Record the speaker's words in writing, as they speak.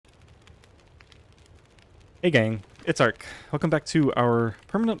Hey gang, it's Ark. Welcome back to our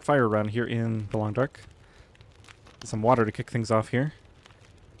permanent fire run here in the Long Dark. Some water to kick things off here.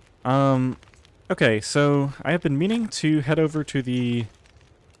 Okay, so I have been meaning to head over to the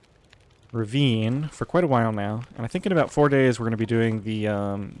ravine for quite a while now, and I think in about 4 days we're going to be doing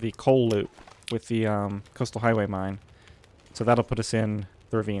the coal loop with the coastal highway mine. So that'll put us in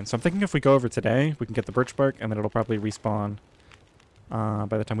the ravine. So I'm thinking if we go over today, we can get the birch bark, and then it'll probably respawn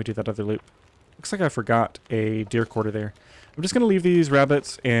by the time we do that other loop. Looks like I forgot a deer quarter there. I'm just going to leave these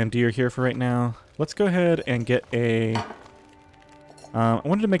rabbits and deer here for right now. Let's go ahead and get a... I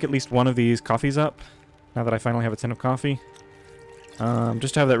wanted to make at least one of these coffees up, now that I finally have a tin of coffee.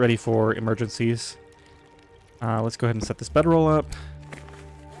 Just to have that ready for emergencies. Let's go ahead and set this bedroll up.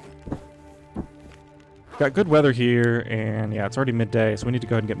 Got good weather here, and yeah, it's already midday, so we need to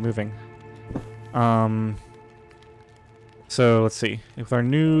go ahead and get moving. So let's see. With our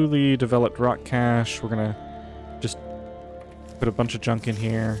newly developed rock cache, we're gonna just put a bunch of junk in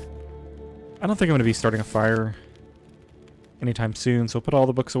here. I don't think I'm gonna be starting a fire anytime soon, so we'll put all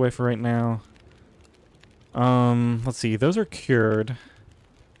the books away for right now. Let's see. Those are cured.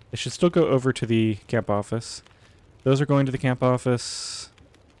 They should still go over to the camp office. Those are going to the camp office.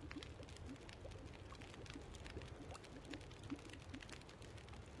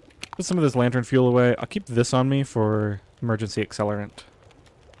 Put some of this lantern fuel away. I'll keep this on me for emergency accelerant.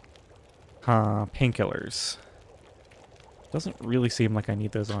 Painkillers. Doesn't really seem like I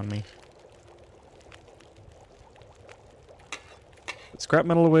need those on me. Put scrap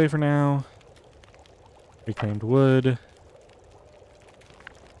metal away for now. Reclaimed wood.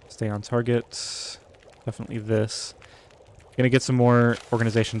 Stay on target. Definitely this. Gonna get some more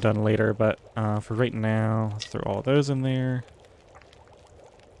organization done later, but for right now, let's throw all those in there.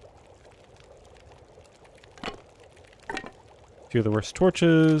 Few of the worst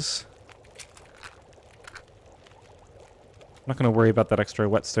torches. I'm not going to worry about that extra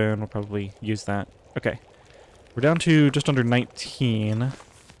whetstone. We'll probably use that. Okay. We're down to just under 19.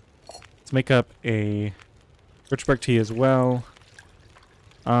 Let's make up a birch bark tea as well.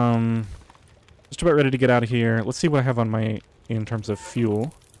 Just about ready to get out of here. Let's see what I have on my in terms of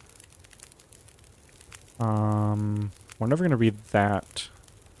fuel. We're never going to read that.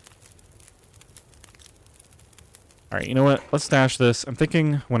 Alright, you know what? Let's stash this. I'm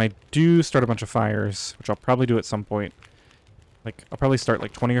thinking when I do start a bunch of fires, which I'll probably do at some point, like, I'll probably start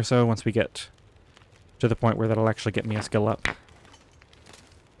like 20 or so once we get to the point where that'll actually get me a skill up.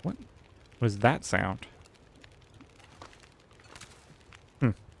 What was that sound?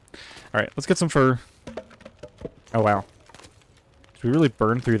 Alright, let's get some fur. Oh, wow. Did we really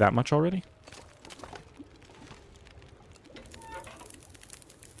burn through that much already?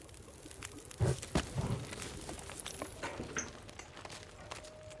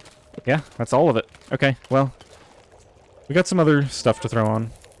 Yeah, that's all of it. Okay, well, we got some other stuff to throw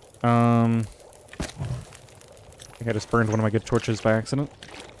on. I think I just burned one of my good torches by accident.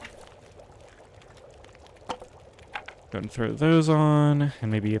 Go ahead and throw those on,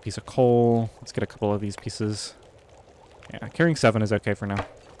 and maybe a piece of coal. Let's get a couple of these pieces. Yeah, carrying 7 is okay for now.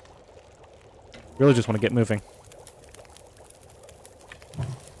 Really just want to get moving.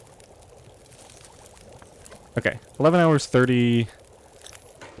 Okay, 11 hours 30...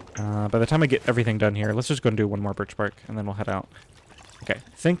 by the time I get everything done here, let's just go and do one more birch bark, and then we'll head out. Okay,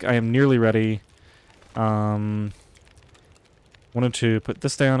 I think I am nearly ready. Wanted to put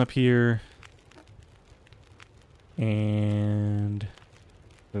this down up here. And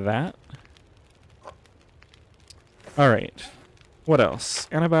that. Alright. What else?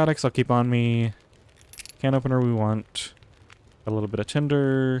 Antibiotics I'll keep on me. Can opener we want. A little bit of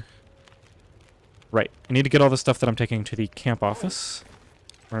tinder. Right, I need to get all the stuff that I'm taking to the camp office.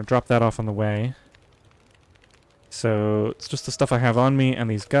 We're going to drop that off on the way. So it's just the stuff I have on me and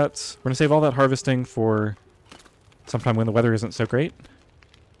these guts. We're going to save all that harvesting for sometime when the weather isn't so great.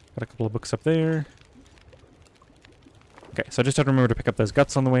 Got a couple of books up there. Okay, so I just have to remember to pick up those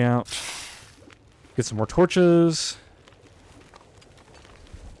guts on the way out. Get some more torches.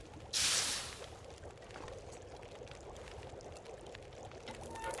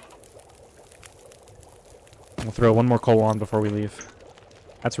 We'll throw one more coal on before we leave.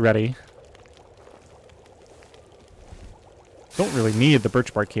 That's ready. Don't really need the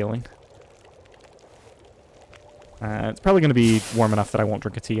birch bark healing. It's probably going to be warm enough that I won't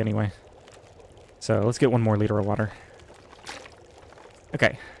drink a tea anyway. So let's get 1 more liter of water.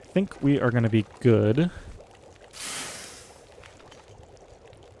 Okay, I think we are going to be good.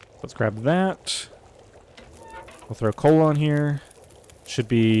 Let's grab that. We'll throw coal on here. Should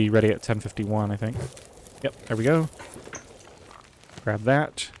be ready at 10:51, I think. Yep, there we go. Grab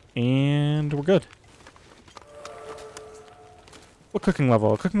that, and we're good. What cooking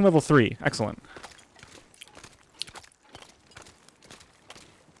level? Cooking level 3. Excellent.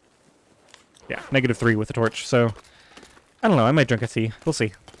 Yeah, -3 with the torch, so... I don't know, I might drink a tea. We'll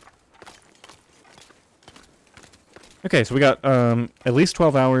see. Okay, so we got at least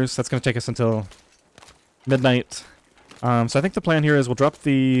 12 hours. That's going to take us until midnight. So I think the plan here is we'll drop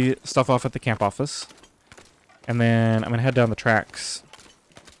the stuff off at the camp office. And then I'm going to head down the tracks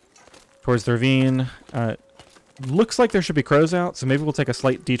towards the ravine. Looks like there should be crows out, so maybe we'll take a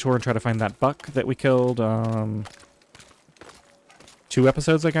slight detour and try to find that buck that we killed 2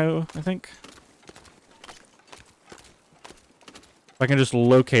 episodes ago, I think. If I can just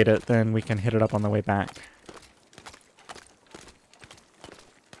locate it, then we can hit it up on the way back.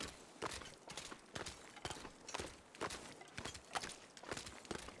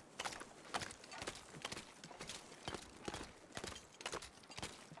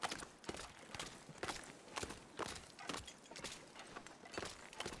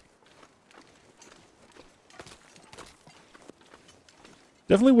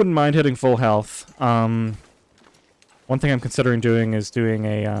 Definitely wouldn't mind hitting full health. One thing I'm considering doing is doing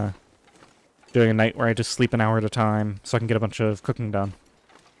a night where I just sleep an hour at a time so I can get a bunch of cooking done.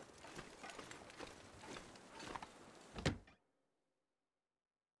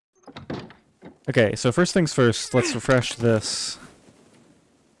 Okay, so first things first, let's refresh this.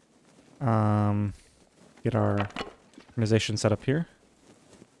 Get our organization set up here.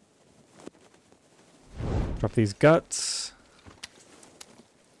 Drop these guts.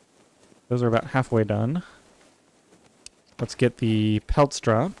 Those are about halfway done. Let's get the pelts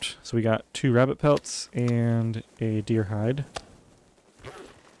dropped. So we got 2 rabbit pelts and a deer hide.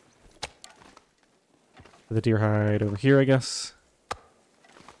 The deer hide over here, I guess.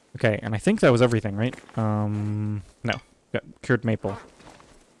 Okay, and I think that was everything, right? No. Got cured maple.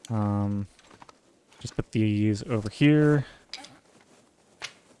 Just put these over here.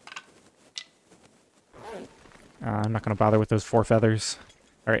 I'm not going to bother with those 4 feathers.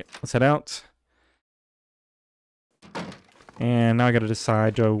 Alright, let's head out. And now I gotta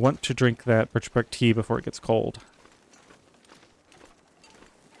decide, do I want to drink that birch bark tea before it gets cold?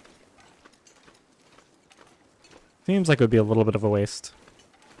 Seems like it would be a little bit of a waste.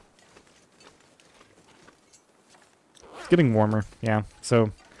 It's getting warmer, yeah.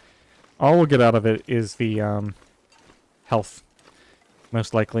 So, all we'll get out of it is the health,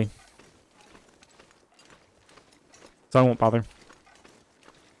 most likely. So I won't bother.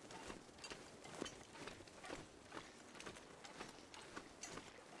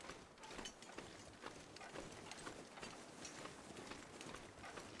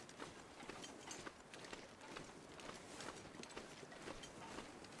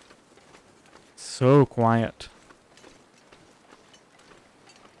 So quiet.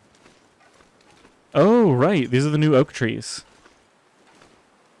 Oh, right. These are the new oak trees.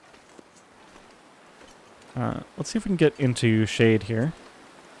 Let's see if we can get into shade here.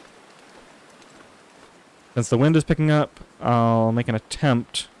 Since the wind is picking up, I'll make an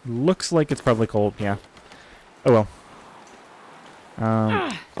attempt. Looks like it's probably cold, yeah. Oh well.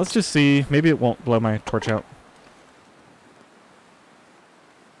 Let's just see. Maybe it won't blow my torch out.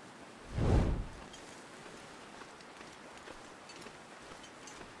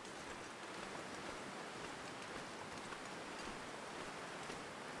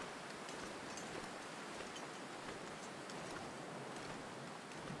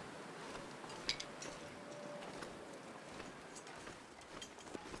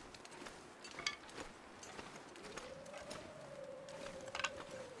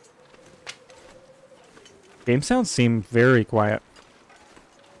 Game sounds seem very quiet.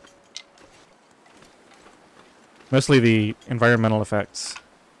 Mostly the environmental effects.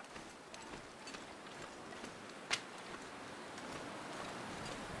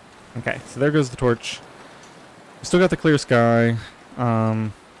 Okay, so there goes the torch. We still got the clear sky.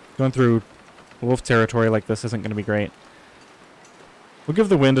 Going through wolf territory like this isn't going to be great. We'll give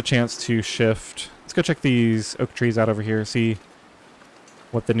the wind a chance to shift. Let's go check these oak trees out over here, see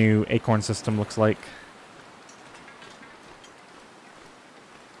what the new acorn system looks like.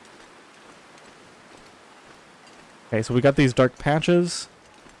 Okay, so we got these dark patches.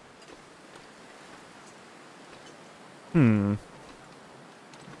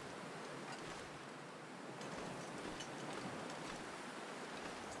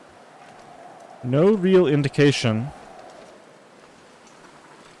 No real indication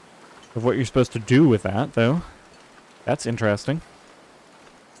of what you're supposed to do with that, though. That's interesting.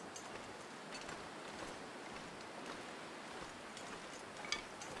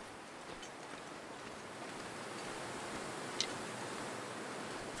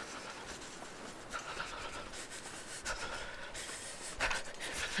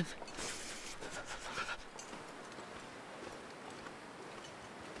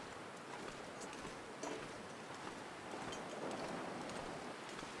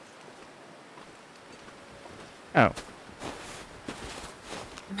 Oh.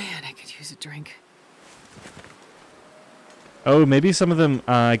 Man, I could use a drink. Oh, maybe some of them,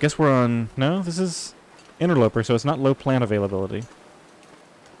 I guess we're on... No, this is Interloper, so it's not low plant availability. How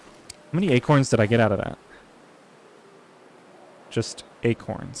many acorns did I get out of that? Just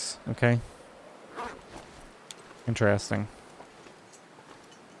acorns, okay. Interesting.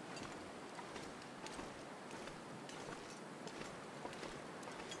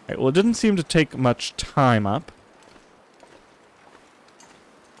 Alright, well, it didn't seem to take much time up.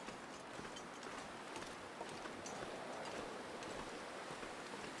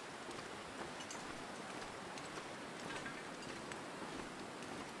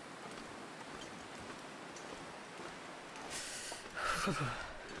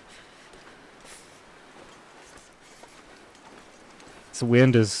 This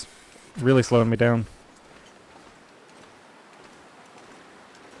wind is really slowing me down.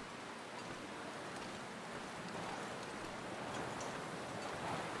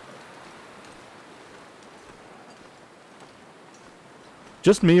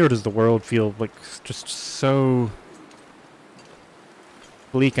 Just me, or does the world feel like just so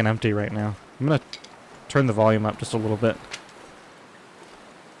bleak and empty right now? I'm gonna turn the volume up just a little bit.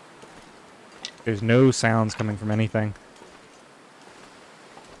 There's no sounds coming from anything.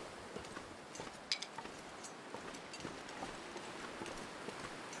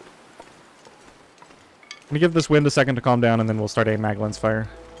 I'm gonna give this wind a second to calm down, and then we'll start a Magellan's fire.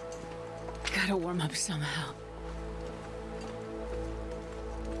 Gotta warm up somehow.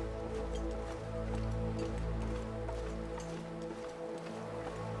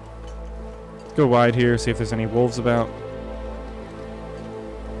 Let's go wide here, see if there's any wolves about.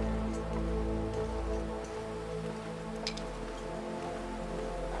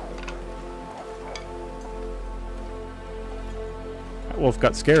 That wolf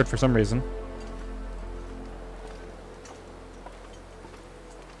got scared for some reason.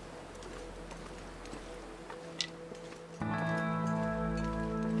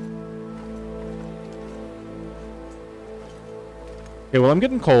 Okay, well, I'm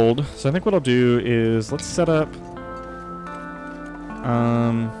getting cold, so I think what I'll do is let's set up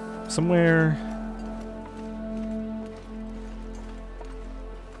somewhere.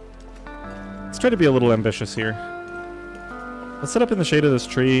 Let's try to be a little ambitious here. Let's set up in the shade of this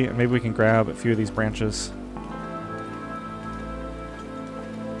tree, and maybe we can grab a few of these branches.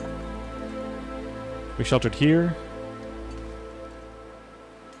 We sheltered here.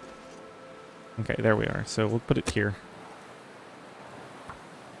 Okay, there we are. So we'll put it here.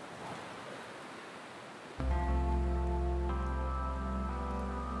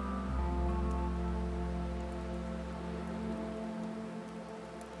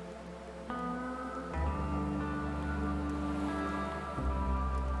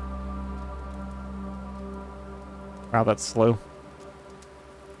 Wow, that's slow.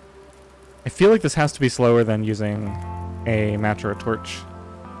 I feel like this has to be slower than using a match or a torch.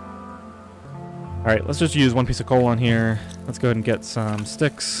 Alright, let's just use one piece of coal on here. Let's go ahead and get some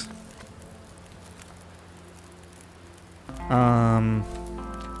sticks.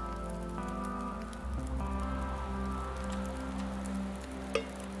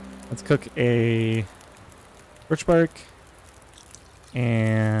 Let's cook a birch bark.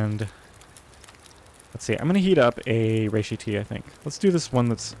 And let's see, I'm going to heat up a reishi tea, I think. Let's do this one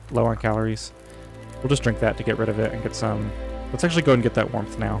that's low on calories. We'll just drink that to get rid of it and get some... Let's actually go and get that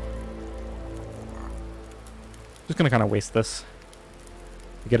warmth now. Just going to kind of waste this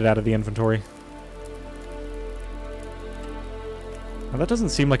to get it out of the inventory. Now, that doesn't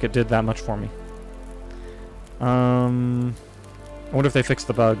seem like it did that much for me. I wonder if they fixed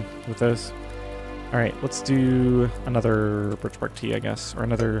the bug with this. Alright, let's do another birch bark tea, I guess. Or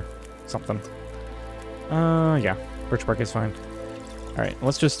another something. Yeah. Birch bark is fine. Alright,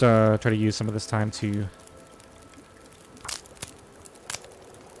 let's just try to use some of this time to...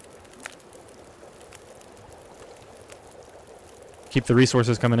 keep the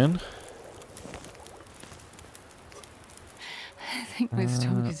resources coming in. I think my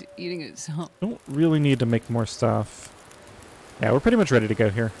stomach is eating itself. Don't really need to make more stuff. Yeah, we're pretty much ready to go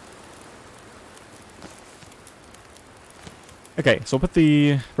here. Okay, so we'll put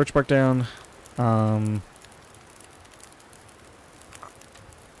the birch bark down.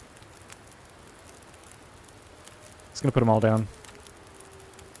 Just gonna put them all down.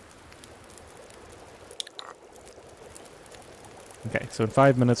 Okay, so in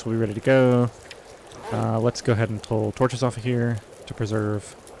 5 minutes we'll be ready to go. Let's go ahead and pull torches off of here to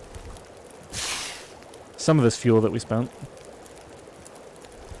preserve some of this fuel that we spent.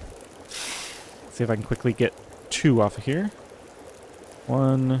 Let's see if I can quickly get 2 off of here.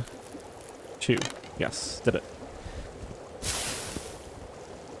 1, 2. Yes, did it.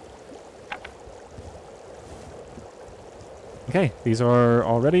 Okay, these are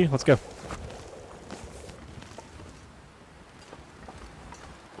all ready. Let's go.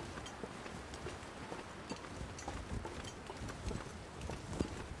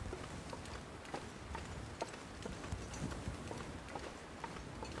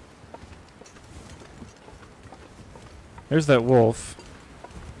 There's that wolf.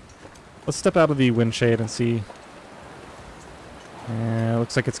 Let's step out of the wind shade and see.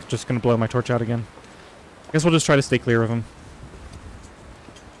 Looks like it's just going to blow my torch out again. I guess we'll just try to stay clear of him.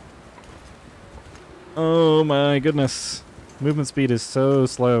 Oh my goodness. Movement speed is so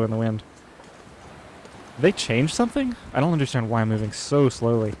slow in the wind. Did they change something? I don't understand why I'm moving so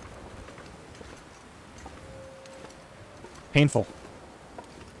slowly. Painful.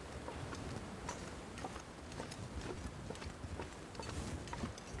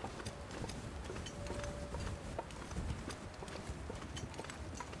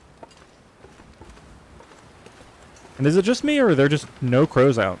 And is it just me, or are there just no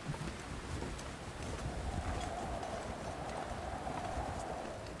crows out?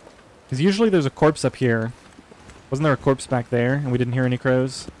 Because usually there's a corpse up here. Wasn't there a corpse back there, and we didn't hear any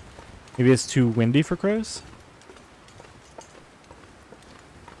crows? Maybe it's too windy for crows?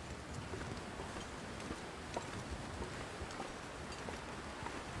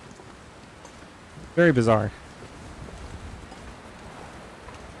 Very bizarre.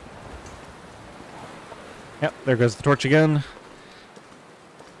 Yep, there goes the torch again.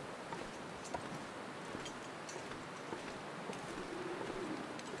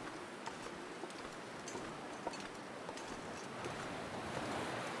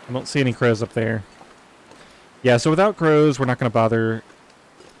 I don't see any crows up there. Yeah, so without crows, we're not going to bother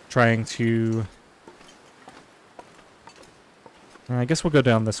trying to... I guess we'll go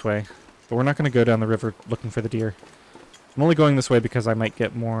down this way. But we're not going to go down the river looking for the deer. I'm only going this way because I might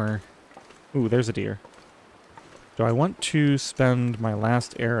get more... Ooh, there's a deer. Do I want to spend my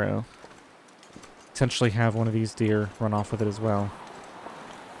last arrow? Potentially have one of these deer run off with it as well.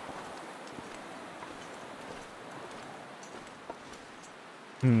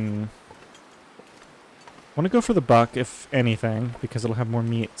 Want to go for the buck, if anything, because it'll have more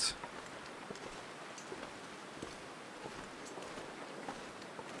meat.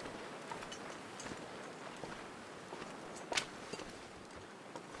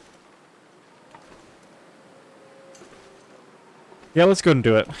 Yeah, let's go and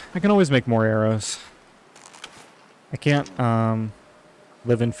do it. I can always make more arrows. I can't,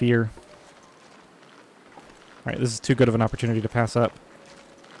 live in fear. Alright, this is too good of an opportunity to pass up.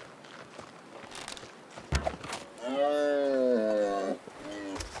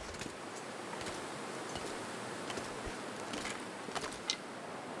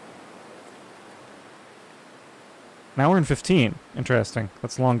 An hour and 15. Interesting.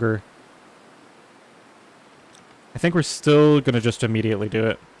 That's longer. I think we're still going to just immediately do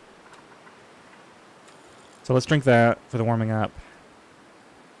it. So let's drink that for the warming up.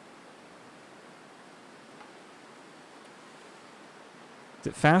 Is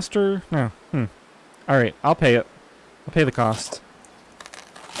it faster? No. Alright, I'll pay it. I'll pay the cost.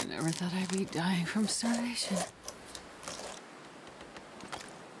 I never thought I'd be dying from starvation.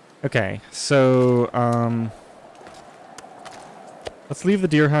 Okay, so, let's leave the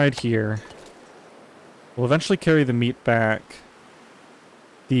deer hide here. We'll eventually carry the meat back.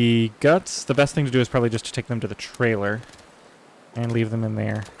 The guts, the best thing to do is probably just to take them to the trailer and leave them in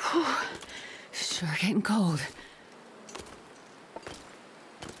there. Whew. Sure getting cold.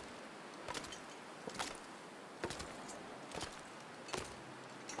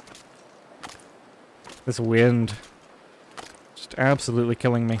 This wind, just absolutely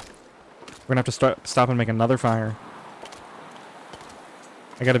killing me. We're gonna have to stop and make another fire.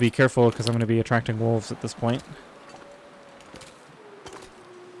 I gotta be careful because I'm gonna be attracting wolves at this point.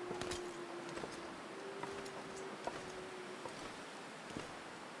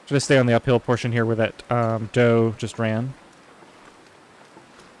 Should I stay on the uphill portion here where that doe just ran?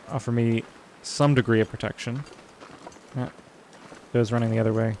 Offer me some degree of protection. Yeah. Doe's running the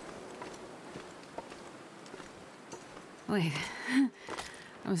other way. Wait.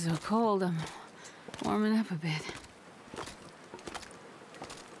 I'm so cold, I'm warming up a bit.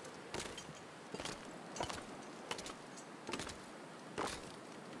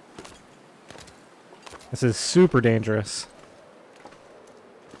 This is super dangerous.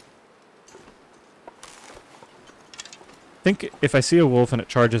 I think if I see a wolf and it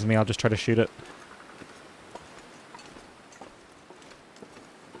charges me, I'll just try to shoot it.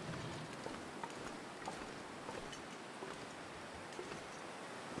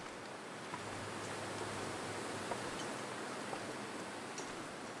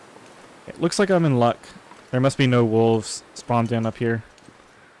 It looks like I'm in luck There must be no wolves spawned in up here.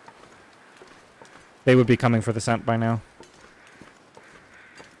 They would be coming for the scent by now.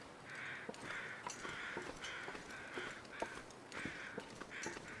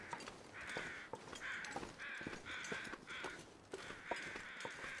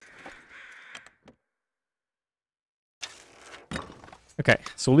 Okay,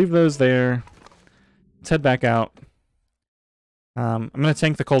 so we'll leave those there. Let's head back out. I'm going to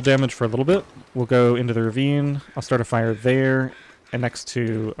tank the cold damage for a little bit. We'll go into the ravine. I'll start a fire there and next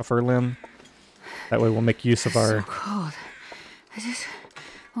to a fir limb. That way we'll make use of our so cold. I just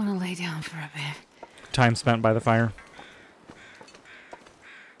want to lay down for a bit. time spent by the fire.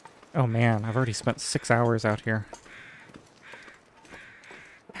 Oh man, I've already spent 6 hours out here.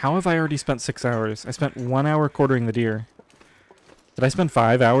 How have I already spent 6 hours? I spent 1 hour quartering the deer. Did I spend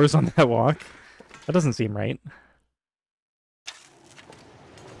 5 hours on that walk? That doesn't seem right.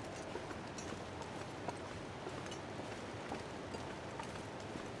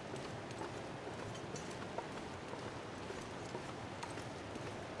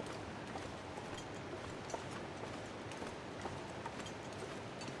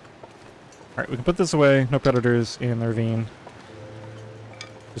 Alright, we can put this away. No predators in the ravine.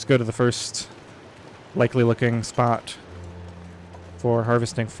 Just go to the first likely looking spot for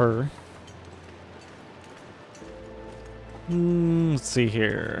harvesting fur. Let's see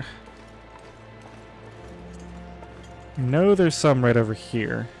here. I know there's some right over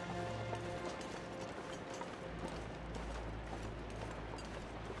here.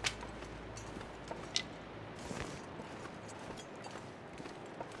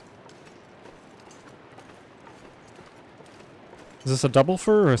 Is this a double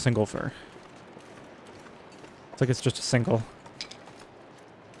fur or a single fur? It's like it's just a single.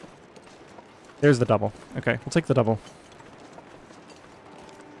 There's the double. Okay, we'll take the double.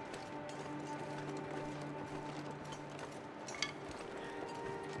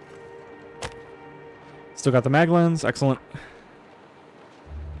 Still got the mag lens. Excellent.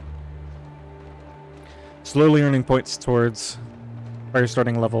 Slowly earning points towards fire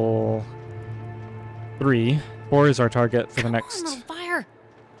starting level 3. 4 is our target for the next fire.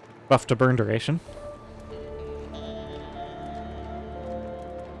 buff to burn duration.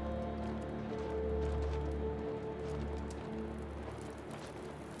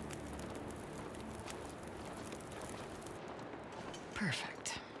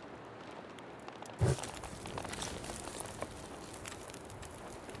 Perfect.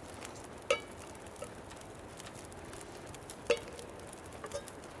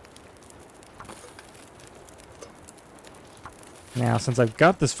 Now, since I've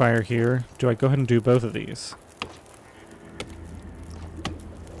got this fire here, do I go ahead and do both of these?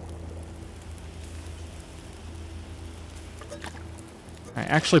 I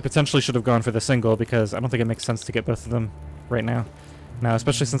actually potentially should have gone for the single because I don't think it makes sense to get both of them right now. Now,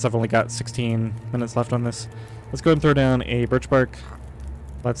 especially since I've only got 16 minutes left on this. Let's go ahead and throw down a birch bark.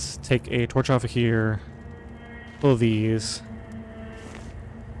 Let's take a torch off of here. Pull these.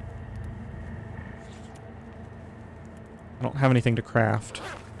 I don't have anything to craft.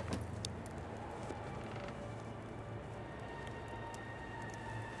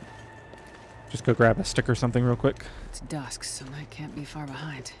 Just go grab a stick or something real quick. It's dusk, so night can't be far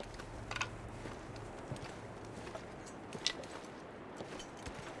behind.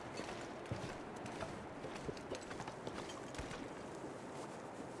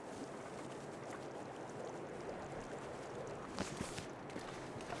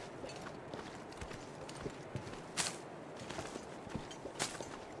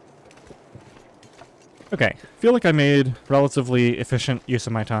 Okay, feel like I made relatively efficient use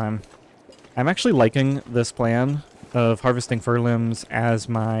of my time. I'm actually liking this plan of harvesting fir limbs as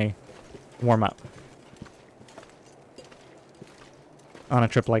my warm-up on a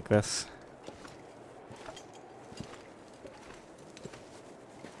trip like this.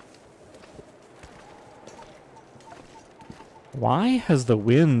 Why has the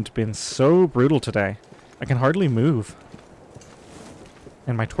wind been so brutal today? I can hardly move.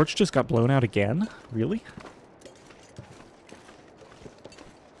 And my torch just got blown out again? Really?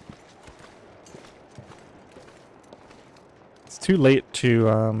 It's too late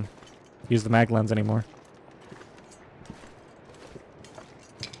to use the mag lens anymore.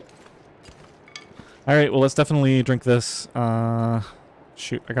 Alright, well let's definitely drink this.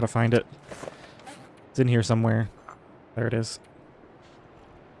 Shoot, I gotta find it. It's in here somewhere. There it is.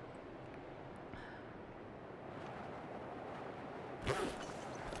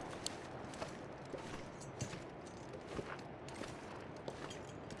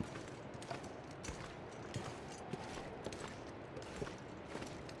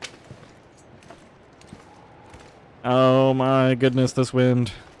 Oh my goodness, this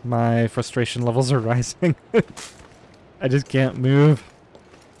wind. My frustration levels are rising. I just can't move.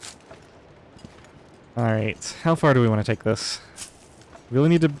 Alright, how far do we want to take this? Really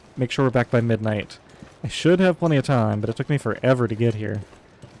need to make sure we're back by midnight. I should have plenty of time, but it took me forever to get here.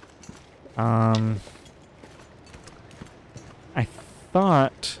 I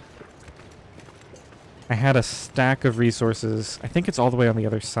thought I had a stack of resources. I think it's all the way on the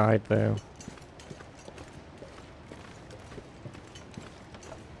other side, though.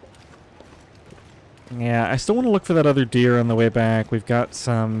 Yeah, I still want to look for that other deer on the way back. We've got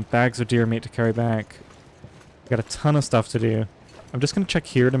some bags of deer meat to carry back. We've got a ton of stuff to do. I'm just going to check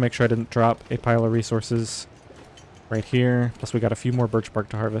here to make sure I didn't drop a pile of resources right here. Plus we got a few more birch bark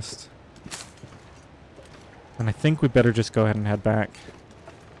to harvest. And I think we better just go ahead and head back.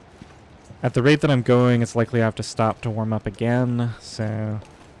 At the rate that I'm going, it's likely I have to stop to warm up again, so...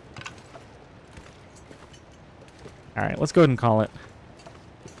 Alright, let's go ahead and call it.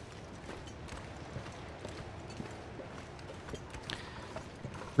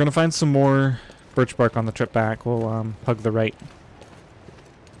 We're gonna find some more birch bark on the trip back. We'll hug the right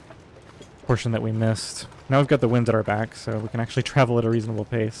portion that we missed. Now we've got the wind at our back, so we can actually travel at a reasonable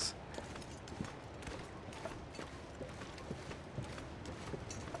pace.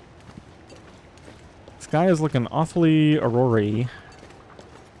 Sky is looking awfully aurora-y.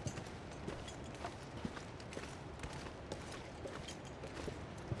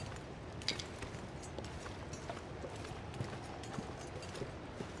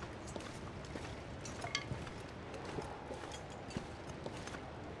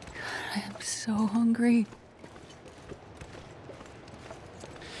 I am so hungry.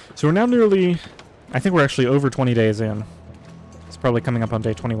 So we're now nearly... I think we're actually over 20 days in. It's probably coming up on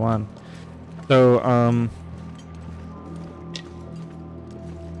day 21. So, I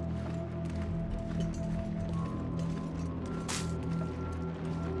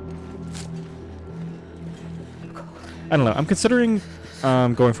don't know. I'm considering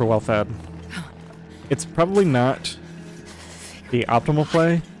going for well-fed. It's probably not the optimal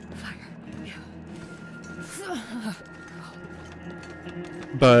play.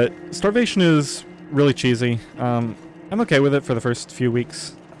 But starvation is really cheesy. I'm okay with it for the first few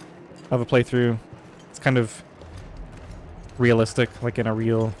weeks of a playthrough. It's kind of realistic, like in a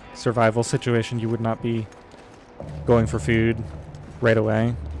real survival situation you would not be going for food right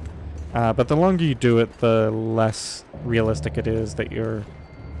away. But the longer you do it, the less realistic it is that you're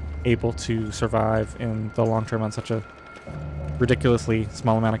able to survive in the long term on such a ridiculously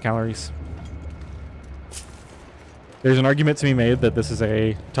small amount of calories. There's an argument to be made that this is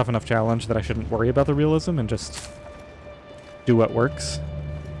a tough enough challenge that I shouldn't worry about the realism and just do what works.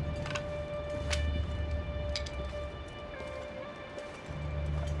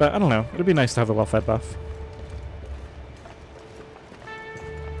 But I don't know, it'd be nice to have the well-fed buff.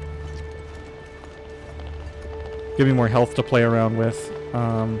 Give me more health to play around with.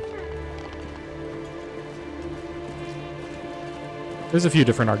 There's a few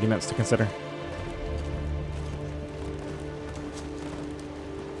different arguments to consider.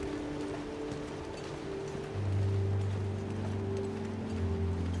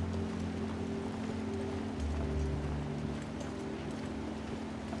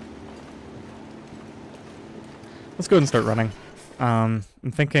 Let's go ahead and start running. I'm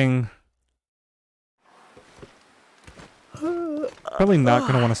thinking... Probably not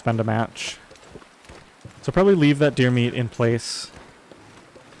going to want to spend a match. So probably leave that deer meat in place.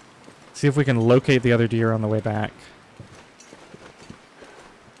 See if we can locate the other deer on the way back.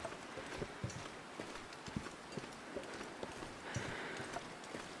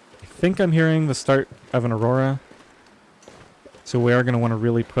 I think I'm hearing the start of an aurora. So we are going to want to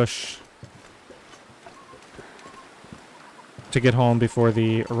really push to get home before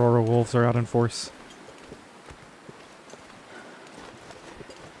the aurora wolves are out in force.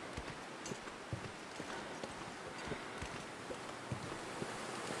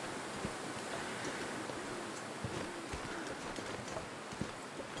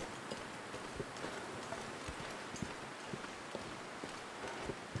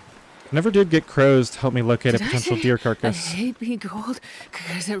 Never did get crows to help me locate a potential deer carcass. I hate being cold,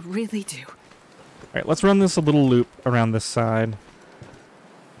 because I really do. Alright, let's run this a little loop around this side.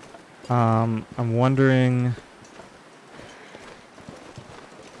 I'm wondering...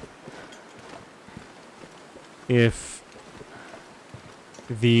 if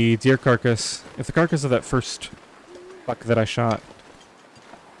the deer carcass... if the carcass of that first buck that I shot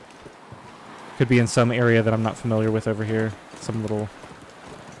could be in some area that I'm not familiar with over here. Some little...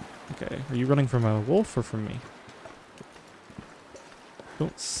 Okay, are you running from a wolf or from me?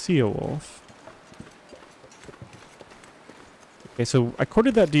 Don't see a wolf. Okay, so I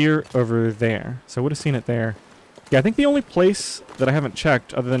quartered that deer over there, so I would have seen it there. Yeah, I think the only place that I haven't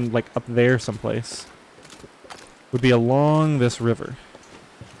checked, other than like up there someplace, would be along this river.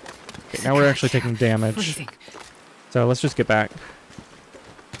 Okay, now we're actually taking damage. Freezing. So let's just get back.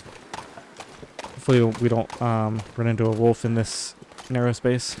 Hopefully we don't run into a wolf in this narrow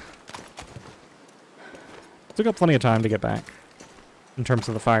space. Took up plenty of time to get back. In terms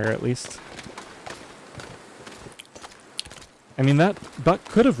of the fire, at least. I mean, that buck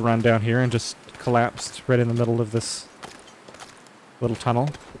could have run down here and just collapsed right in the middle of this little tunnel.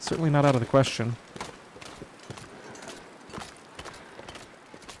 It's certainly not out of the question.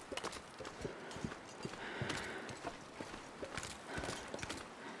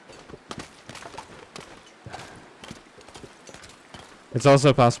 It's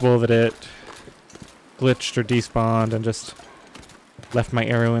also possible that it glitched or despawned and just left my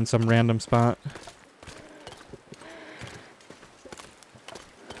arrow in some random spot.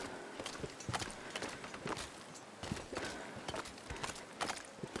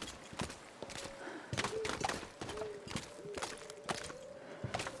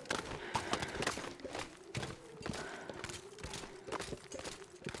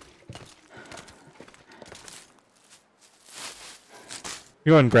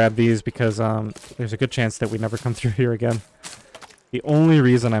 Go ahead and grab these because there's a good chance that we never come through here again. The only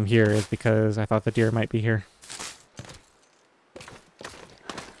reason I'm here is because I thought the deer might be here.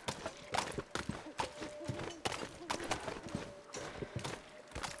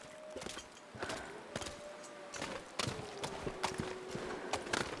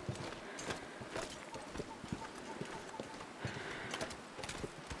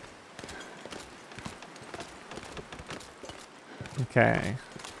 Okay.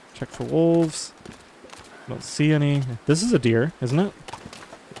 Check for wolves. Don't see any. This is a deer, isn't it?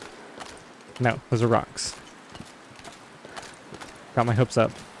 No, those are rocks. Got my hopes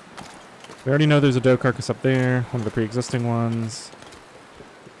up. We already know there's a doe carcass up there, one of the pre-existing ones.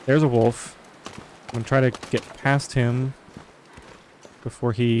 There's a wolf. I'm gonna try to get past him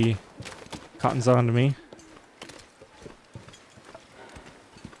before he cottons on to me.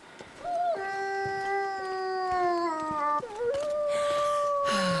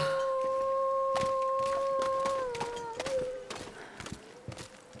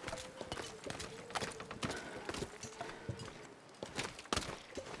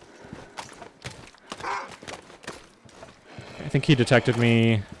 I think he detected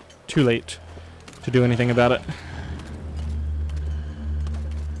me too late to do anything about it.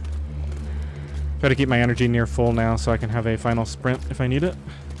 Try to keep my energy near full now so I can have a final sprint if I need it.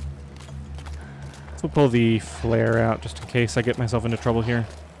 So we'll pull the flare out just in case I get myself into trouble here.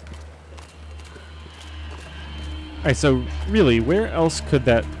 Alright, so really, where else could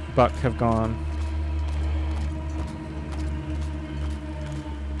that buck have gone?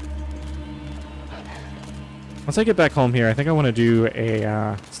 Once I get back home here, I think I want to do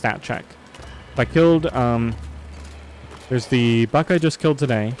a stat check. If I killed, there's the buck I just killed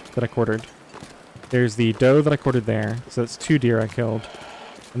today that I quartered. There's the doe that I quartered there, so that's 2 deer I killed.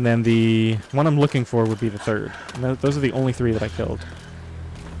 And then the one I'm looking for would be the 3rd. And those are the only 3 that I killed.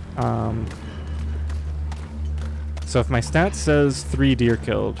 So if my stat says 3 deer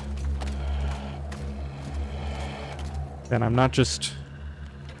killed, then I'm not just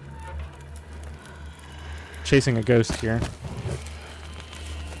chasing a ghost here.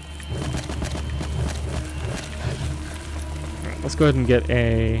 Let's go ahead and get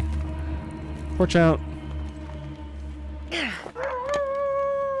a torch out.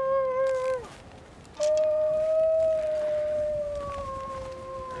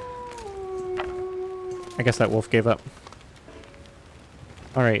 I guess that wolf gave up.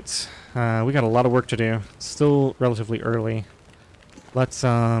 Alright, we got a lot of work to do. It's still relatively early. Let's,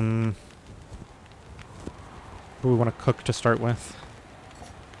 what do we want to cook to start with?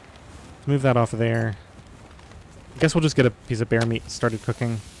 Let's move that off of there. I guess we'll just get a piece of bear meat started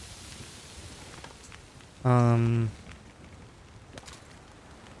cooking. I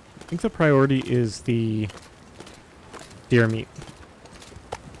think the priority is the deer meat.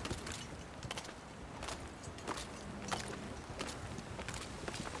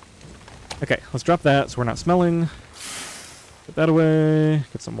 Okay, let's drop that so we're not smelling. Put that away.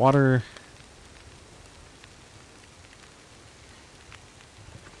 Get some water.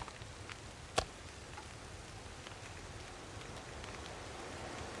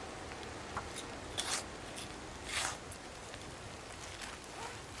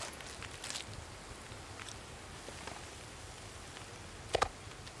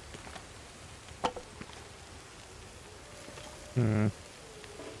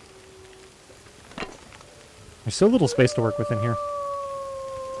 There's so little space to work with in here.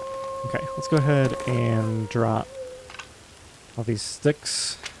 Okay, let's go ahead and drop all these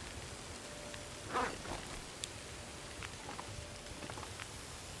sticks.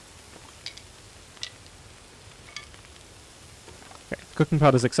 Okay, cooking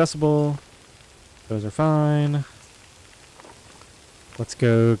pot is accessible. Those are fine. Let's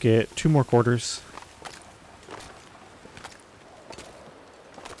go get 2 more quarters.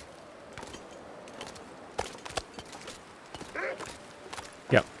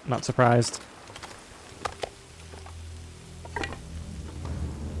 Yep, not surprised.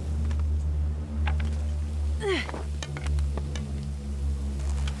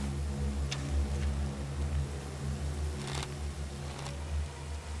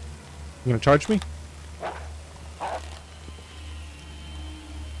 You gonna charge me?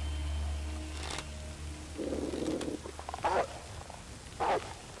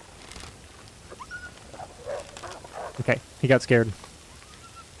 Okay, he got scared.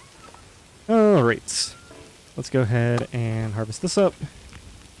 Alright. Let's go ahead and harvest this up.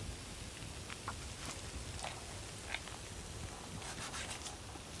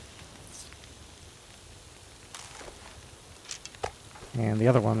 And the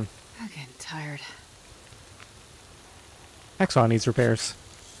other one. I'm getting tired. Hacksaw needs repairs.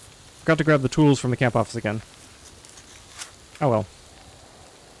 Forgot to grab the tools from the camp office again. Oh well.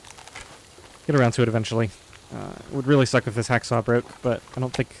 Get around to it eventually. It would really suck if this hacksaw broke, but I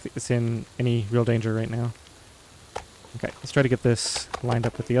don't think it's in any real danger right now. Okay, let's try to get this lined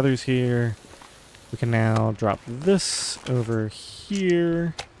up with the others here. We can now drop this over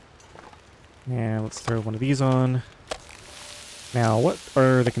here. And let's throw one of these on. Now, what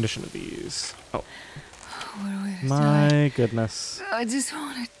are the condition of these? Oh. What a way to die. My goodness. I just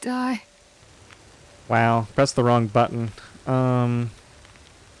want to die. Wow, pressed the wrong button.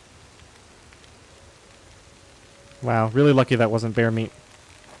 Wow, really lucky that wasn't bear meat.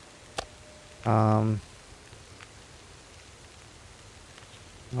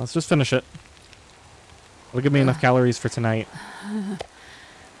 Let's just finish it. It'll give me enough calories for tonight.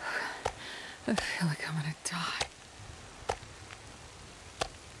 I feel like I'm gonna die.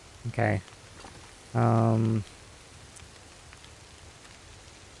 Okay. Go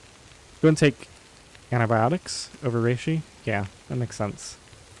and take antibiotics over reishi. Yeah, that makes sense.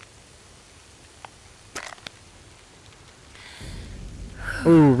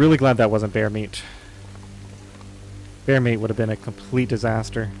 Oh, really glad that wasn't bear meat. Bear meat would have been a complete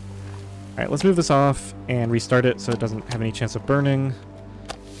disaster. Alright, let's move this off and restart it so it doesn't have any chance of burning.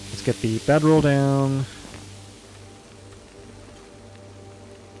 Let's get the bedroll down.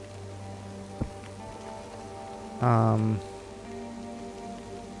 I'm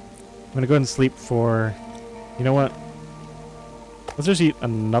gonna go ahead and sleep for... You know what? Let's just eat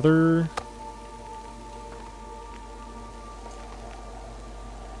another...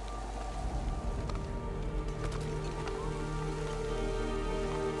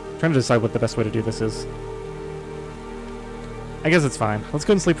 Trying to decide what the best way to do this is. I guess it's fine. Let's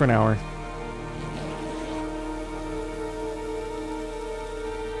go and sleep for an hour.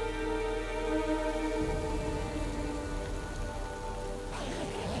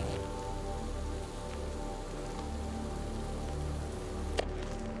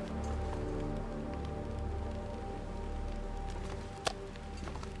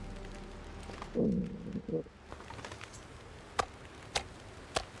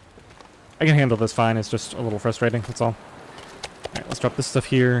 I can handle this fine, it's just a little frustrating, that's all. Alright, let's drop this stuff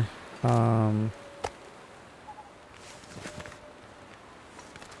here. Oh,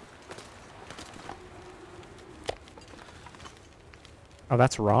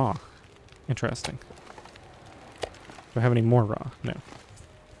 that's raw. Interesting. Do I have any more raw? No.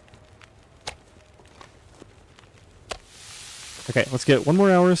 Okay, let's get 1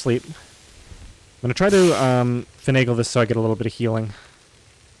 more hour of sleep. I'm gonna try to finagle this so I get a little bit of healing.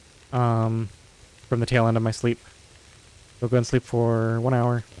 From the tail end of my sleep. We'll go and sleep for 1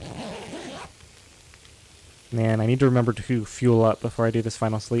 hour. And I need to remember to fuel up before I do this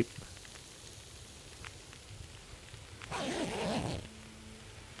final sleep.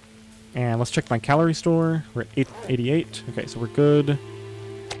 And let's check my calorie store. We're at 888. Okay, so we're good.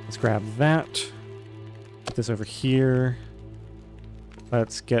 Let's grab that. Put this over here.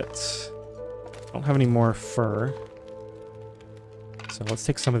 Let's get... I don't have any more fur. So let's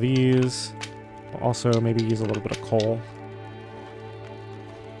take some of these. We'll also maybe use a little bit of coal.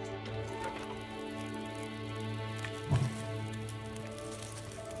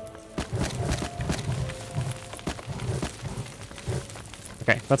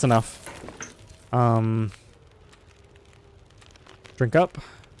 Okay, that's enough. Drink up.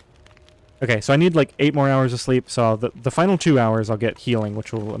 Okay, so I need like 8 more hours of sleep, so the final 2 hours I'll get healing,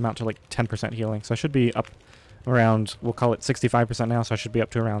 which will amount to like 10% healing. So I should be up around, we'll call it 65% now, so I should be up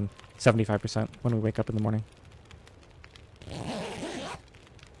to around 75% when we wake up in the morning.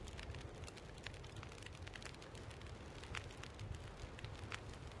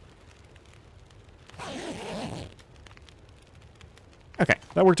 Okay,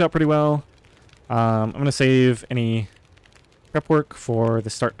 that worked out pretty well. I'm going to save any prep work for the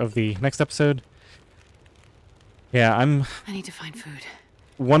start of the next episode. Yeah, I need to find food.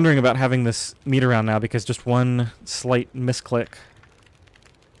 wondering about having this meet around now because just one slight misclick.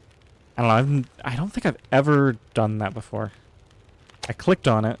 I don't know, I don't think I've ever done that before. I clicked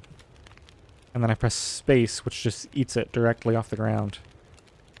on it, and then I pressed space, which just eats it directly off the ground.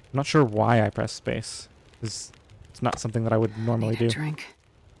 I'm not sure why I pressed space. It's not something that I would normally do. Drink.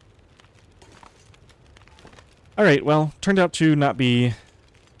 Alright, well, turned out to not be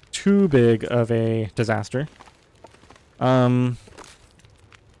too big of a disaster. I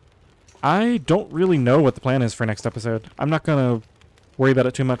don't really know what the plan is for next episode. I'm not going to worry about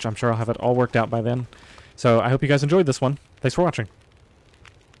it too much. I'm sure I'll have it all worked out by then. So I hope you guys enjoyed this one. Thanks for watching.